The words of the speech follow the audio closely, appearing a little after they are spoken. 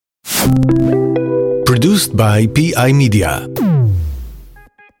Produced by PI Media.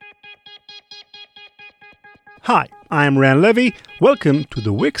 Hi, I'm Ran Levy. Welcome to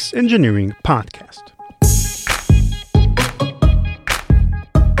the Wix Engineering Podcast.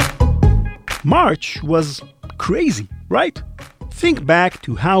 March was crazy, right? Think back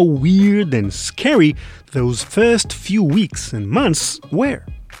to how weird and scary those first few weeks and months were.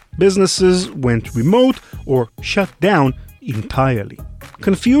 Businesses went remote or shut down entirely.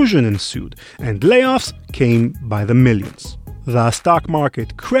 Confusion ensued, and layoffs came by the millions. The stock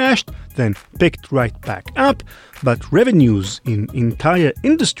market crashed, then picked right back up, but revenues in entire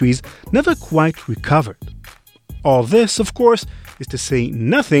industries never quite recovered. All this, of course, is to say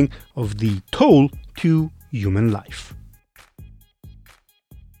nothing of the toll to human life.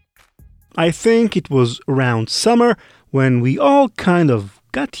 I think it was around summer when we all kind of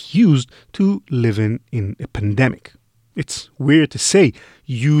got used to living in a pandemic. It's weird to say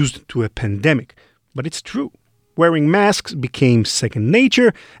used to a pandemic, but it's true. Wearing masks became second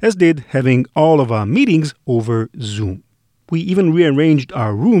nature, as did having all of our meetings over Zoom. We even rearranged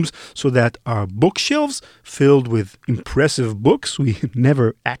our rooms so that our bookshelves, filled with impressive books we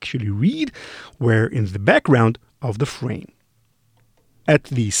never actually read, were in the background of the frame. At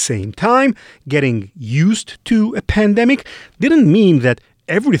the same time, getting used to a pandemic didn't mean that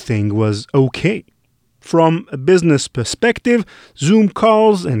everything was okay. From a business perspective, Zoom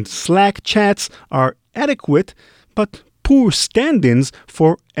calls and Slack chats are adequate, but poor stand-ins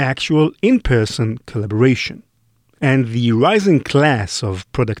for actual in-person collaboration. And the rising class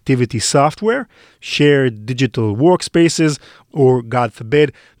of productivity software, shared digital workspaces, or, God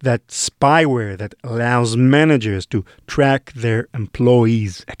forbid, that spyware that allows managers to track their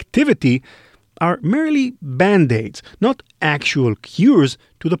employees' activity are merely band-aids, not actual cures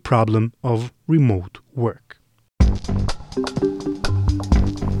to the problem of remote work.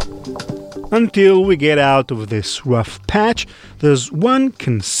 Until we get out of this rough patch, there's one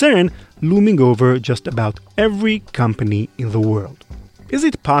concern looming over just about every company in the world. Is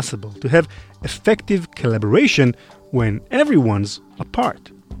it possible to have effective collaboration when everyone's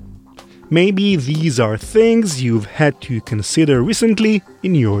apart? Maybe these are things you've had to consider recently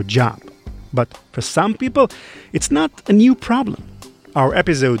in your job. But for some people, it's not a new problem. Our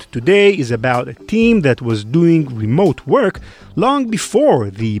episode today is about a team that was doing remote work long before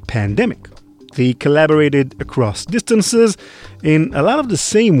the pandemic. They collaborated across distances in a lot of the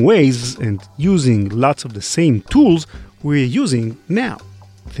same ways and using lots of the same tools we're using now.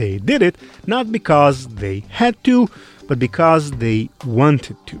 They did it not because they had to, but because they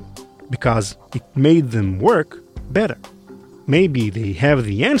wanted to, because it made them work better. Maybe they have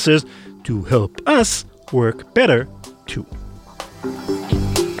the answers to help us work better too.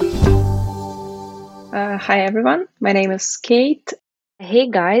 Hi everyone, my name is Kate. Hey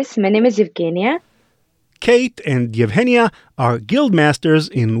guys, my name is Yevheniia. Kate and Yevheniia are guildmasters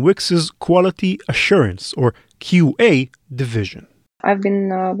in Wix's Quality Assurance, or QA, division. I've been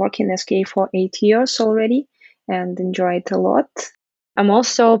working as QA for 8 years already and enjoy it a lot. I'm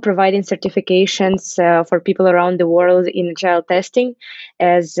also providing certifications for people around the world in agile testing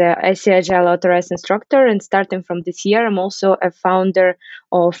as IC Agile Authorized Instructor, and starting from this year, I'm also a founder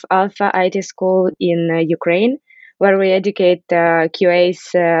of Alpha IT School in Ukraine, where we educate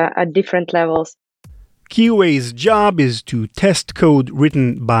QAs at different levels. QA's job is to test code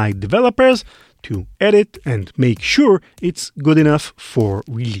written by developers, to edit and make sure it's good enough for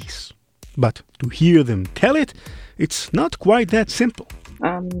release. But to hear them tell it, it's not quite that simple.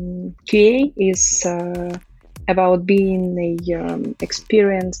 QA is about being an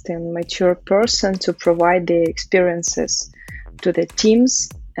experienced and mature person to provide the experiences to the teams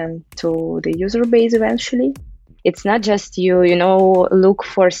and to the user base eventually. It's not just look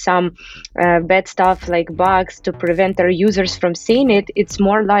for some bad stuff like bugs to prevent our users from seeing it. It's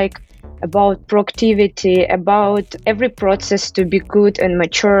more like about proactivity, about every process to be good and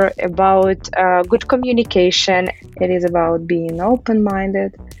mature, about good communication. It is about being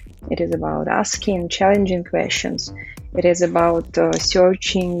open-minded. It is about asking challenging questions. It is about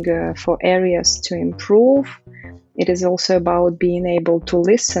searching for areas to improve. It is also about being able to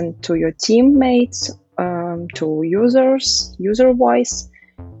listen to your teammates, to users, user voice.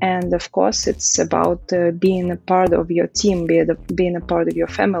 And of course, it's about being a part of your team, being a part of your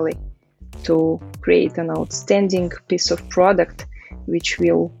family, to create an outstanding piece of product which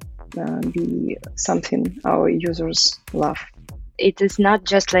will be something our users love. It is not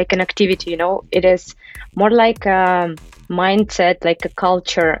just like an activity, it is more like a mindset, like a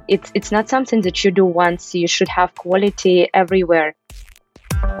culture. It's not something that you do once. You should have quality everywhere.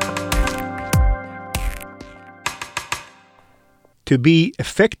 To be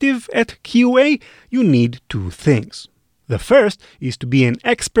effective at QA, you need two things. The first is to be an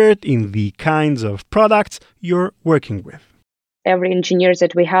expert in the kinds of products you're working with. Every engineer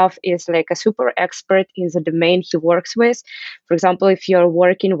that we have is like a super expert in the domain he works with. For example, if you're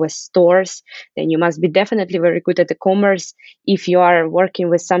working with stores, then you must be definitely very good at the commerce. If you are working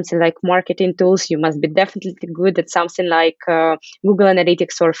with something like marketing tools, you must be definitely good at something like Google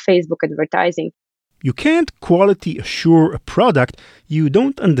Analytics or Facebook advertising. You can't quality assure a product you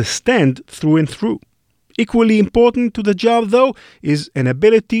don't understand through and through. Equally important to the job, though, is an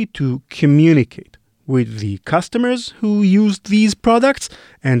ability to communicate with the customers who use these products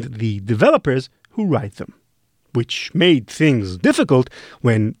and the developers who write them, which made things difficult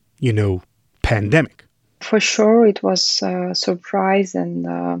when, pandemic. For sure, it was a surprise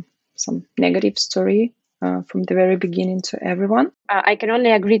and some negative story from the very beginning to everyone. I can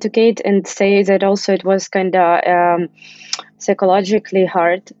only agree to Kate and say that also it was kind of psychologically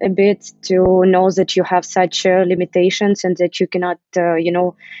hard a bit to know that you have such limitations and that you cannot,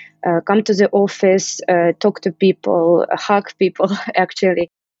 come to the office, talk to people, hug people, actually.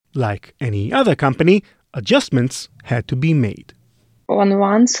 Like any other company, adjustments had to be made. On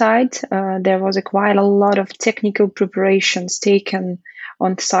one side, there was quite a lot of technical preparations taken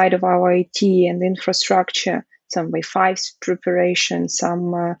on the side of our IT and infrastructure, some Wi-Fi preparation,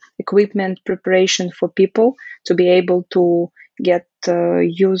 some equipment preparation for people to be able to get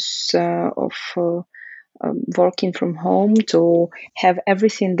use of working from home, to have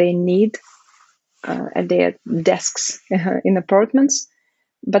everything they need at their desks in apartments.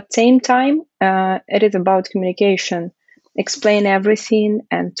 But same time, it is about communication. Explain everything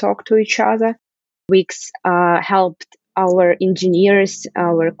and talk to each other. Wix helped our engineers,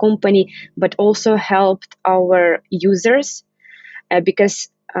 our company, but also helped our users because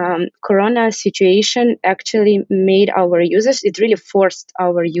Corona situation actually made our users, it really forced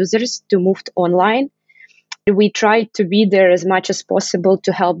our users to move online. We tried to be there as much as possible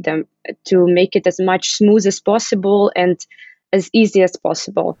to help them, to make it as much smooth as possible and as easy as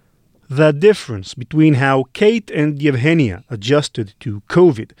possible. The difference between how Kate and Yevheniia adjusted to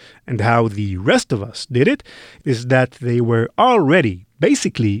COVID and how the rest of us did it is that they were already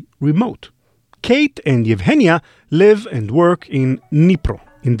basically remote. Kate and Yevheniia live and work in Dnipro,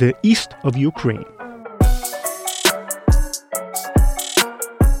 in the east of Ukraine.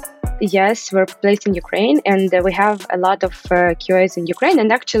 Yes, we're placed in Ukraine and we have a lot of QAs in Ukraine,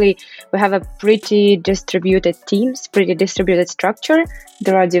 and actually we have a pretty distributed teams, pretty distributed structure.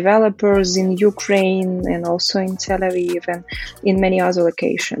 There are developers in Ukraine and also in Tel Aviv and in many other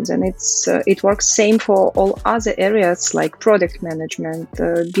locations, and it works same for all other areas like product management,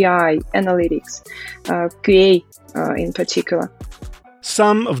 BI, analytics, QA in particular.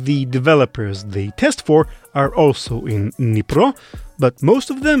 Some of the developers they test for are also in Dnipro, but most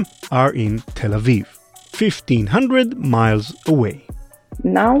of them are in Tel Aviv, 1,500 miles away.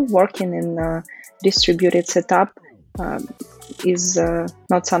 Now working in a distributed setup is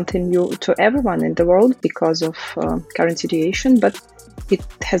not something new to everyone in the world because of current situation, but it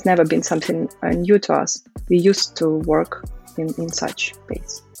has never been something new to us. We used to work in such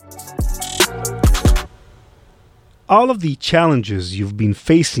ways. All of the challenges you've been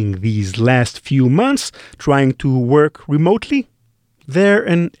facing these last few months trying to work remotely, they're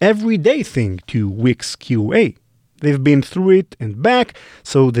an everyday thing to Wix QA. They've been through it and back,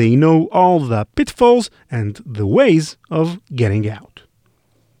 so they know all the pitfalls and the ways of getting out.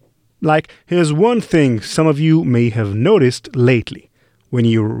 Like, here's one thing some of you may have noticed lately. When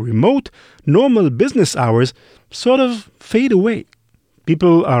you're remote, normal business hours sort of fade away.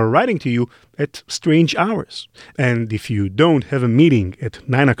 People are writing to you at strange hours. And if you don't have a meeting at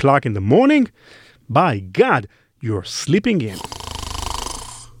 9 o'clock in the morning, by God, you're sleeping in.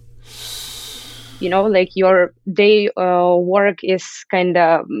 Like your day work is kind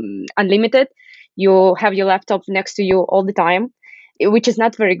of unlimited. You have your laptop next to you all the time, which is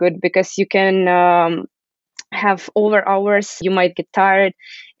not very good because you can have over hours. You might get tired,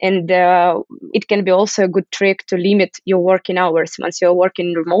 and it can be also a good trick to limit your working hours once you're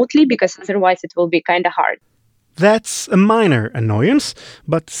working remotely, because otherwise it will be kind of hard. That's a minor annoyance,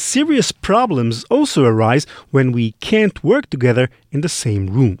 but serious problems also arise when we can't work together in the same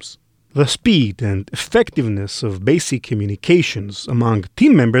rooms. The speed and effectiveness of basic communications among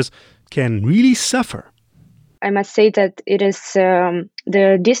team members can really suffer. I must say that it is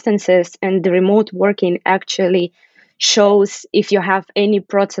the distances and the remote working actually shows if you have any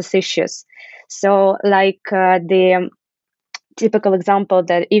process issues. So like the typical example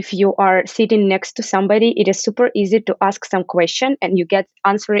that if you are sitting next to somebody, it is super easy to ask some question and you get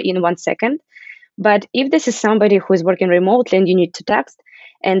answer in 1 second. But if this is somebody who is working remotely and you need to text,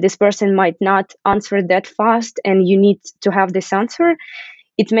 and this person might not answer that fast, and you need to have this answer,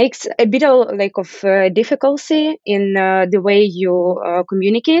 it makes a bit of difficulty in the way you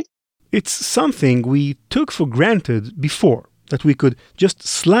communicate. It's something we took for granted before, that we could just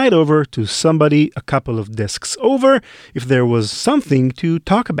slide over to somebody a couple of desks over if there was something to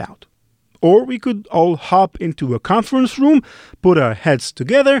talk about. Or we could all hop into a conference room, put our heads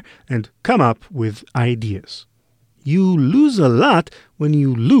together, and come up with ideas. You lose a lot when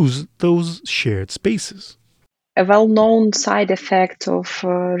you lose those shared spaces. A well-known side effect of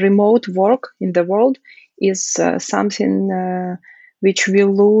remote work in the world is something which we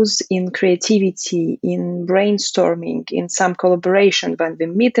lose in creativity, in brainstorming, in some collaboration when we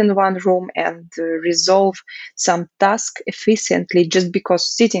meet in one room and resolve some task efficiently just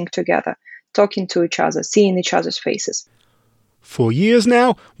because sitting together, talking to each other, seeing each other's faces. For years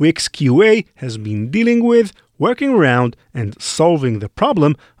now, we&rsquo has been dealing with, working around, and solving the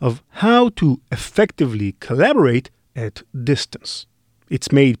problem of how to effectively collaborate at distance.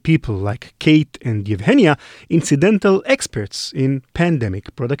 It's made people like Kate and Yevheniia incidental experts in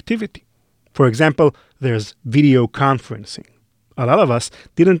pandemic productivity. For example, there's video conferencing. A lot of us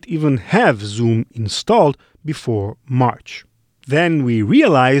didn't even have Zoom installed before March. Then we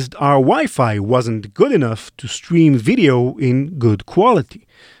realized our Wi-Fi wasn't good enough to stream video in good quality,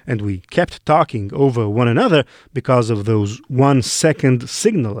 and we kept talking over one another because of those 1-second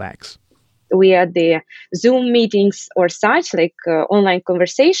signal lags. We had the Zoom meetings or such, online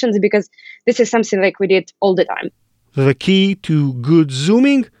conversations, because this is something we did all the time. The key to good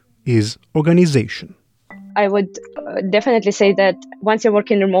Zooming is organization. I would definitely say that once you're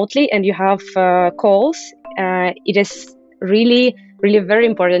working remotely and you have calls, it is really very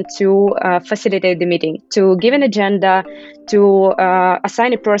important to facilitate the meeting, to give an agenda, to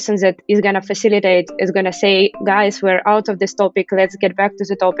assign a person that is going to facilitate, is going to say, guys, we're out of this topic, let's get back to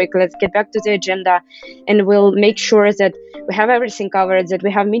the topic, let's get back to the agenda, and we'll make sure that we have everything covered, that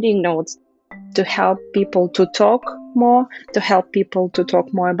we have meeting notes. To help people to talk more, to help people to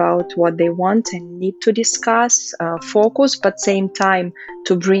talk more about what they want and need to discuss, focus, but same time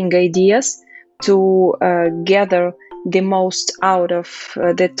to bring ideas, to gather the most out of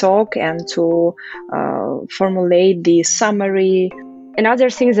the talk and to formulate the summary. Another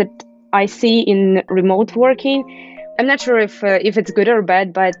thing that I see in remote working, I'm not sure if it's good or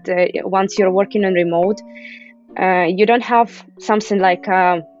bad, but once you're working on remote, you don't have something like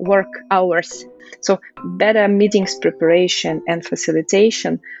work hours. So better meetings preparation and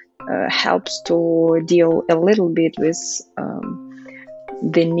facilitation helps to deal a little bit with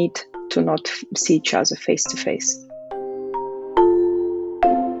the need to not see each other face to face.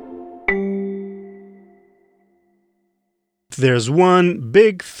 There's one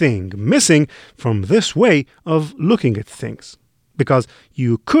big thing missing from this way of looking at things. Because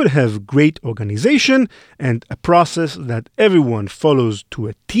you could have great organization and a process that everyone follows to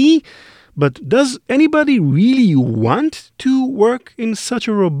a T, but does anybody really want to work in such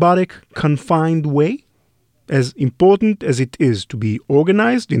a robotic, confined way? As important as it is to be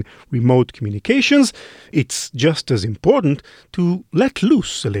organized in remote communications, it's just as important to let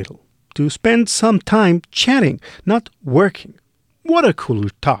loose a little, to spend some time chatting, not working. Water cooler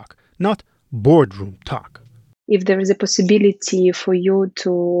talk, not boardroom talk. If there is a possibility for you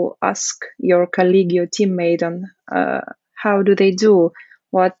to ask your colleague, your teammate on how do they do,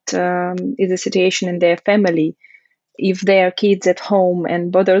 what is the situation in their family, if there are kids at home and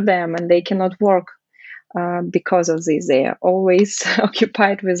bother them and they cannot work because of this, they are always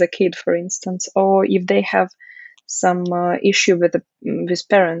occupied with a kid, for instance, or if they have some issue with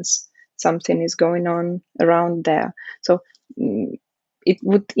parents, something is going on around there. So it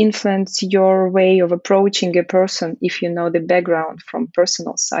would influence your way of approaching a person if you know the background from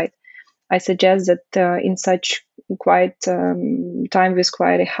personal side. I suggest that in such quite time with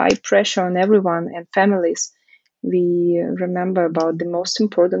quite a high pressure on everyone and families, we remember about the most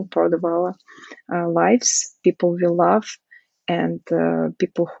important part of our lives, people we love and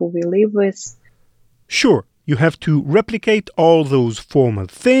people who we live with. Sure, you have to replicate all those formal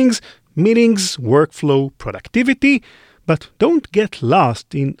things, meetings, workflow, productivity, but don't get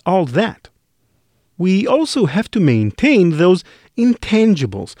lost in all that. We also have to maintain those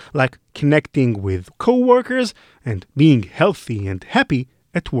intangibles, like connecting with coworkers and being healthy and happy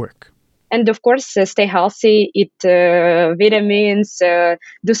at work. And of course, stay healthy, eat vitamins,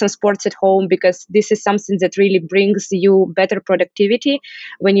 do some sports at home, because this is something that really brings you better productivity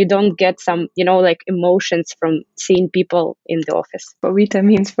when you don't get some, emotions from seeing people in the office. For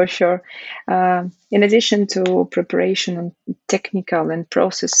vitamins, for sure. In addition to preparation on technical and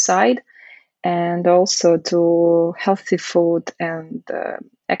process side, and also to healthy food and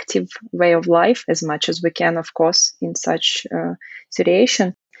active way of life as much as we can, of course, in such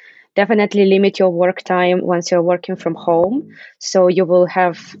situation. Definitely limit your work time once you're working from home, so you will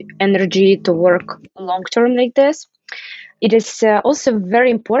have energy to work long term like this. It is also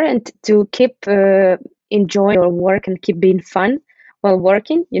very important to keep enjoying your work and keep being fun while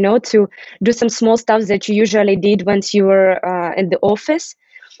working, to do some small stuff that you usually did once you were in the office.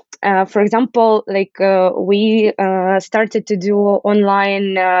 For example, we started to do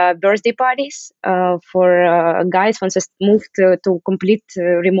online birthday parties for guys once we moved to complete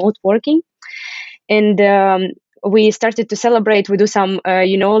remote working. And we started to celebrate. We do some,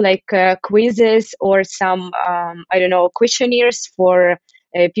 quizzes or some, questionnaires for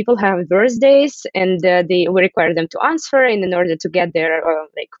people who have birthdays, and we require them to answer in order to get their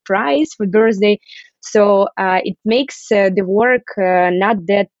prize for birthday. So it makes the work not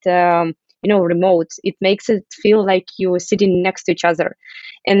that remote. It makes it feel like you're sitting next to each other.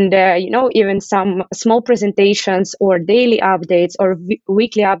 And even some small presentations or daily updates or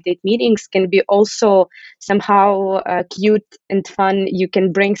weekly update meetings can be also somehow cute and fun. You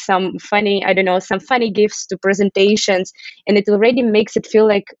can bring some funny gifts to presentations, and it already makes it feel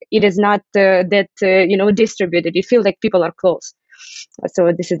like it is not distributed. You feel like people are close.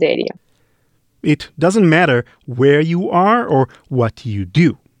 So this is the idea. It doesn't matter where you are or what you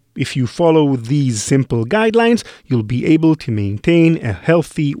do. If you follow these simple guidelines, you'll be able to maintain a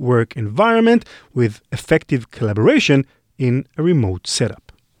healthy work environment with effective collaboration in a remote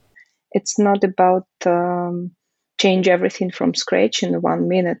setup. It's not about change everything from scratch in 1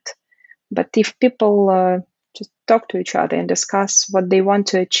 minute, but if people just talk to each other and discuss what they want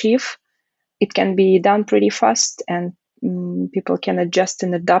to achieve, it can be done pretty fast, and people can adjust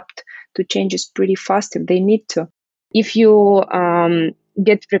and adapt to changes pretty fast if they need to. If you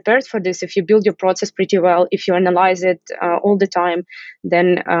get prepared for this, if you build your process pretty well, if you analyze it all the time,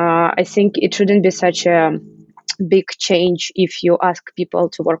 then I think it shouldn't be such a big change if you ask people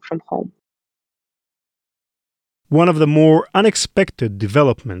to work from home. One of the more unexpected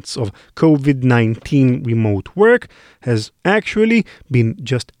developments of COVID-19 remote work has actually been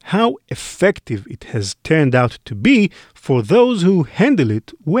just how effective it has turned out to be for those who handle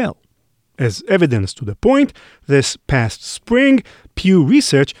it well. As evidence to the point, this past spring, Pew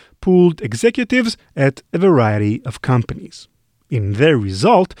Research polled executives at a variety of companies. In their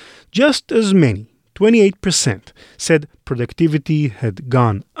result, just as many, 28%, said productivity had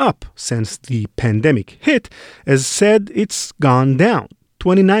gone up since the pandemic hit, as said it's gone down,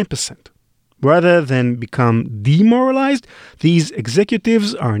 29%. Rather than become demoralized, these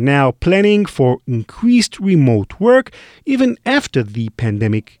executives are now planning for increased remote work even after the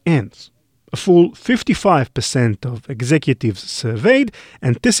pandemic ends. A full 55% of executives surveyed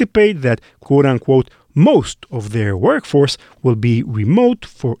anticipate that, quote-unquote, most of their workforce will be remote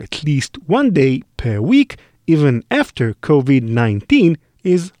for at least 1 day per week, even after COVID-19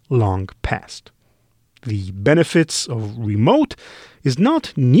 is long past. The benefits of remote is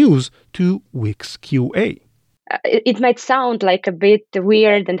not news to we&rsquo. It might sound like a bit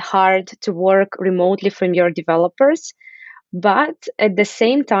weird and hard to work remotely from your developers, but at the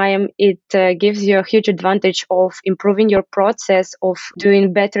same time, it gives you a huge advantage of improving your process, of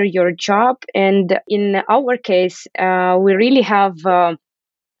doing better your job. And in our case, we really have a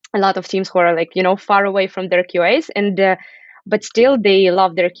lot of teams who are far away from their QAs, and but still they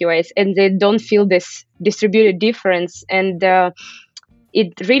love their QAs and they don't feel this distributed difference. And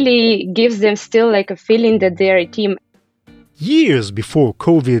it really gives them still a feeling that they're a team. Years before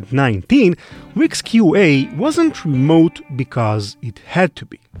COVID-19, we&rsquo wasn't remote because it had to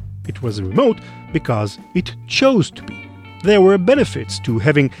be. It was remote because it chose to be. There were benefits to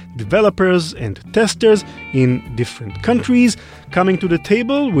having developers and testers in different countries coming to the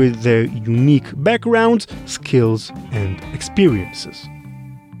table with their unique backgrounds, skills, and experiences.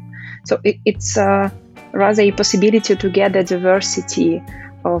 So it's rather a possibility to get a diversity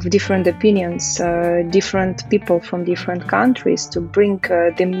of different opinions, different people from different countries, to bring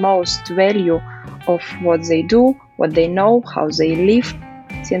the most value of what they do, what they know, how they live.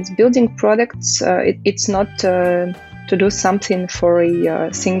 Since building products, it's not to do something for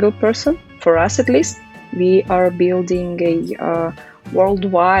a single person. For us, at least, we are building a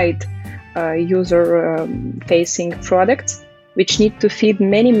worldwide user-facing products, which need to feed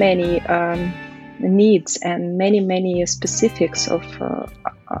many needs and many specifics of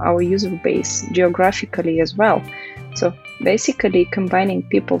our user base geographically as well. So basically combining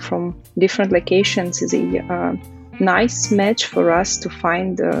people from different locations is a nice match for us to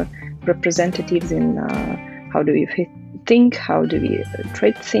find representatives in how do we think, how do we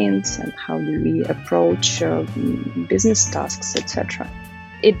treat things, and how do we approach business tasks, etc.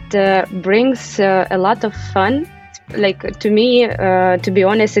 It brings a lot of fun. Like, to me, to be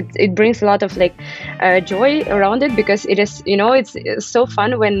honest, it brings a lot of joy around it, because it is, it's so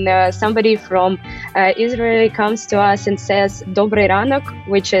fun when somebody from Israel comes to us and says "Добрий ранок,"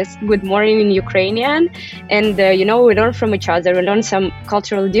 which is good morning in Ukrainian, and we learn from each other, we learn some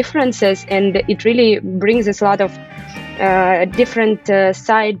cultural differences, and it really brings us a lot of different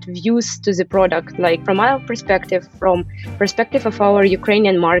side views to the product, like from our perspective, from perspective of our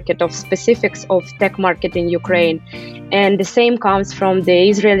Ukrainian market, of specifics of tech market in Ukraine. And the same comes from the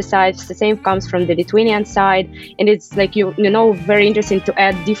Israeli side, the same comes from the Lithuanian side. And it's like, very interesting to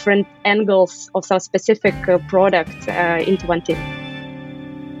add different angles of some specific product into one team.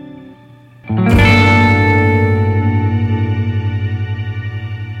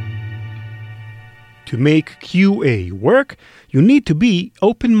 To make QA work, you need to be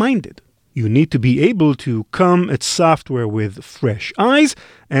open-minded. You need to be able to come at software with fresh eyes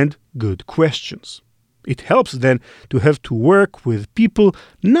and good questions. It helps then to have to work with people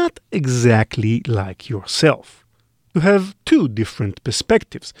not exactly like yourself. To have two different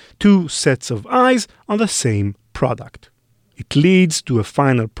perspectives, two sets of eyes on the same product. It leads to a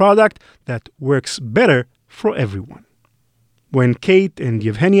final product that works better for everyone. When Kate and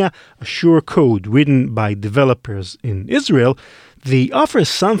Yevheniia assure code written by developers in Israel, they offer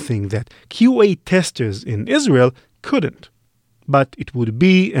something that QA testers in Israel couldn't. But it would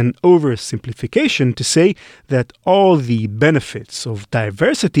be an oversimplification to say that all the benefits of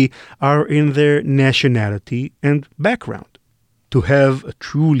diversity are in their nationality and background. To have a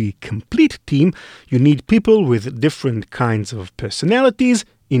truly complete team, you need people with different kinds of personalities,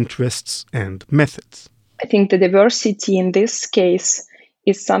 interests, and methods. I think the diversity in this case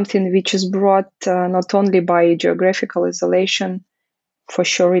is something which is brought not only by geographical isolation, for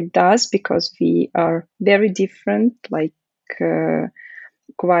sure it does, because we are very different, like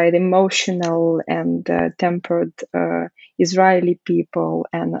quite emotional and tempered Israeli people,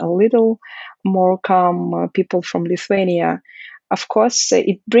 and a little more calm people from Lithuania. Of course,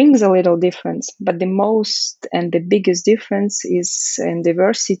 it brings a little difference, but the most and the biggest difference is in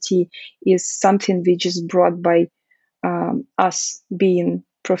diversity is something which is brought by us being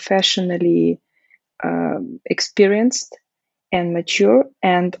professionally experienced and mature,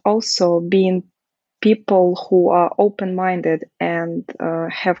 and also being people who are open-minded and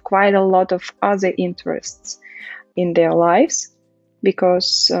have quite a lot of other interests in their lives,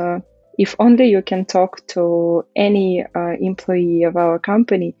 because if only you can talk to any employee of our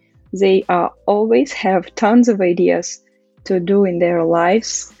company, they always have tons of ideas to do in their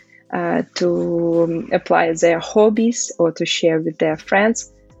lives, to apply their hobbies or to share with their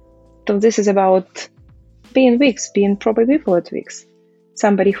friends. So this is about being Wix, being proper people at Wix.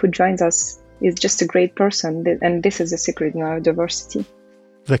 Somebody who joins us is just a great person, and this is the secret in our diversity.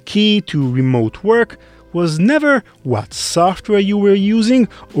 The key to remote work was never what software you were using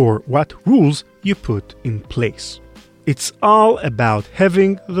or what rules you put in place. It's all about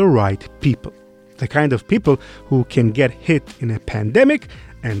having the right people. The kind of people who can get hit in a pandemic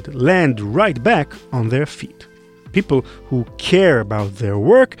and land right back on their feet. People who care about their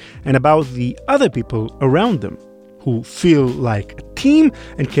work and about the other people around them, who feel like a team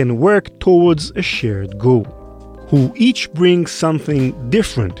and can work towards a shared goal, who each bring something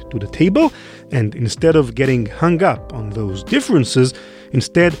different to the table, and instead of getting hung up on those differences,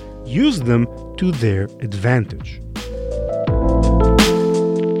 instead use them to their advantage.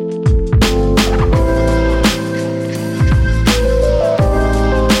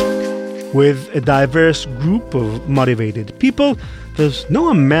 With a diverse group of motivated people, there's no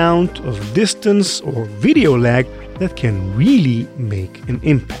amount of distance or video lag that can really make an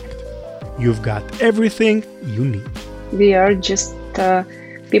impact. You've got everything you need. We are just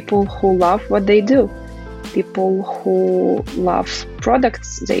people who love what they do, people who love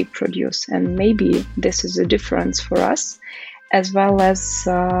products they produce, and maybe this is a difference for us, as well as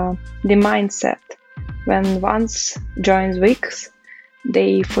the mindset. When once joins Wix,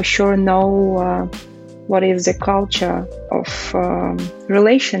 they for sure know what is the culture of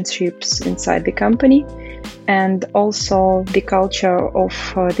relationships inside the company, and also the culture of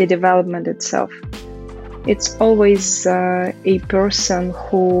the development itself. It's always a person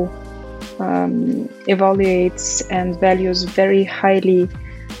who evaluates and values very highly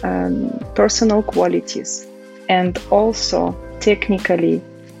personal qualities, and also technically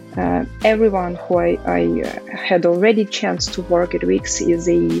everyone who I had already chance to work at Wix is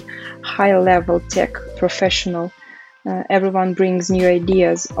a high-level tech professional Everyone brings new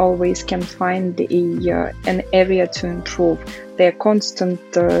ideas, always can find an area to improve. They're constant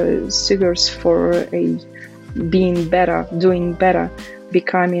seekers for being better, doing better,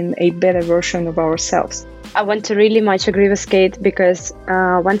 becoming a better version of ourselves. I want to really much agree with Kate because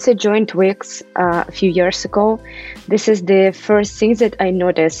once I joined Wix a few years ago, this is the first thing that I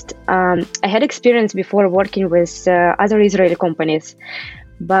noticed. I had experience before working with other Israeli companies,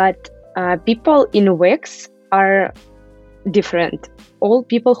 but people in Wix are different. All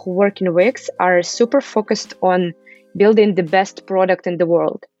people who work in Wix are super focused on building the best product in the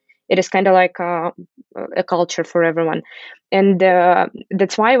world. It is kind of like a culture for everyone. And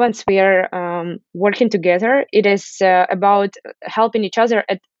that's why once we are working together, it is about helping each other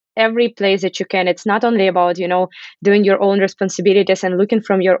at every place that you can. It's not only about, doing your own responsibilities and looking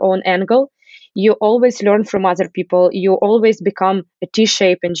from your own angle. You always learn from other people. You always become a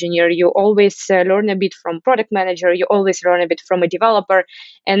T-shape engineer. You always learn a bit from product manager. You always learn a bit from a developer.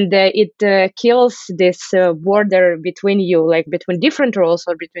 And it kills this border between you, like between different roles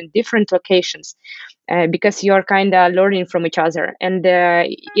or between different locations, because you're kind of learning from each other. And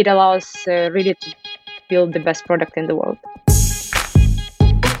it allows really to build the best product in the world.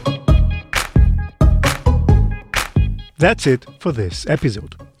 That's it for this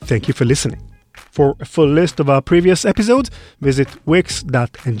episode. Thank you for listening. For a full list of our previous episodes, visit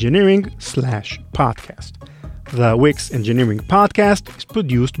wix.engineering/podcast. The Wix Engineering Podcast is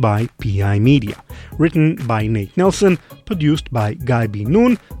produced by PI Media, written by Nate Nelson, produced by Guy B.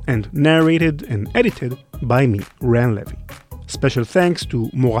 Noon, and narrated and edited by me, Ran Levy. Special thanks to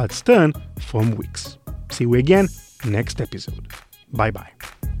Morad Stern from Wix. See you again next episode. Bye-bye.